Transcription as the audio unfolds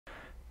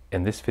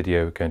In this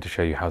video, we're going to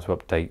show you how to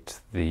update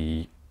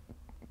the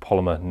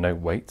polymer note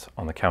weight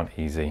on the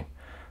CountEasy.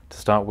 To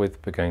start with,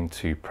 we're going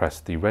to press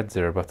the red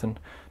 0 button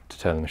to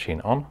turn the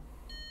machine on,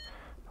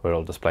 where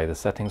it'll display the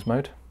settings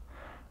mode.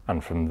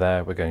 And from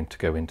there, we're going to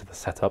go into the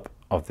setup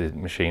of the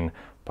machine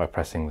by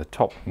pressing the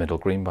top middle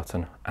green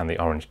button and the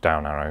orange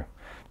down arrow,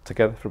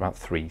 together for about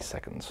 3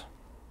 seconds.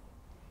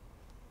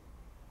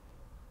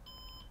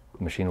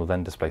 The machine will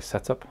then display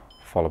setup,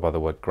 followed by the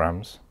word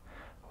grams.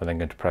 We're then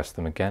going to press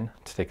them again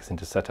to take us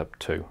into setup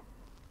 2.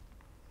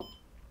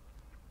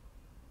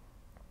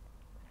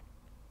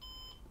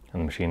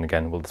 And the machine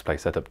again will display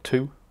setup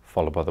 2,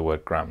 followed by the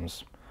word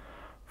grams.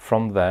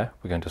 From there,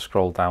 we're going to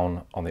scroll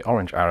down on the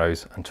orange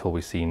arrows until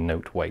we see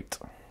note weight.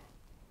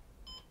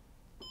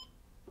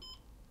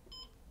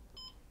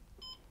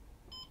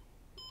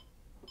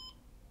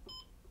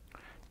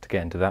 To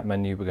get into that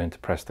menu, we're going to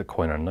press the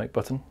coin and note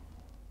button.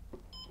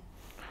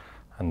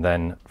 And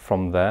then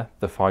from there,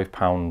 the £5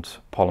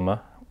 polymer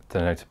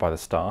denoted by the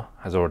star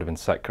has already been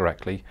set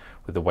correctly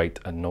with the weight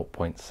at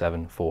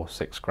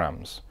 0.746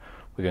 grams.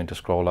 We're going to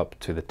scroll up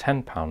to the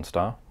 £10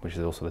 star, which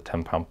is also the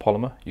 £10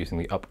 polymer, using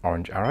the up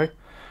orange arrow.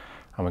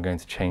 And we're going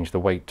to change the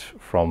weight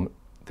from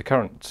the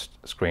current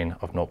screen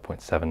of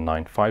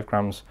 0.795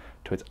 grams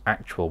to its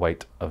actual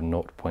weight of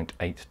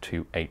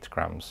 0.828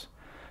 grams.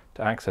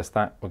 To access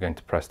that, we're going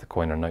to press the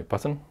coin or note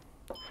button,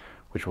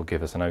 which will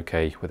give us an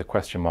OK with a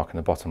question mark in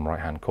the bottom right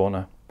hand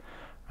corner,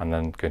 and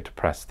then going to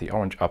press the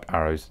orange up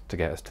arrows to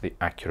get us to the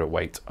accurate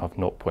weight of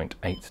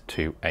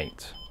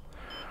 0.828.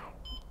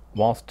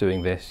 Whilst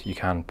doing this, you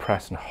can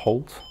press and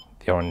hold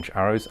the orange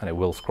arrows and it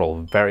will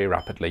scroll very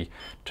rapidly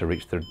to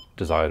reach the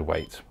desired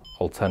weight.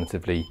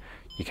 Alternatively,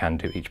 you can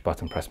do each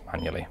button press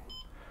manually.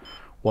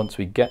 Once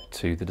we get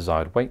to the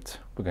desired weight,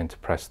 we're going to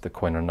press the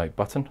coin or note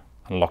button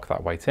and lock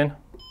that weight in.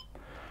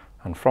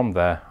 And from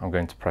there, I'm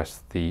going to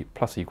press the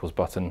plus equals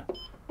button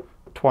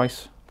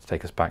twice to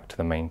take us back to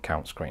the main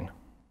count screen.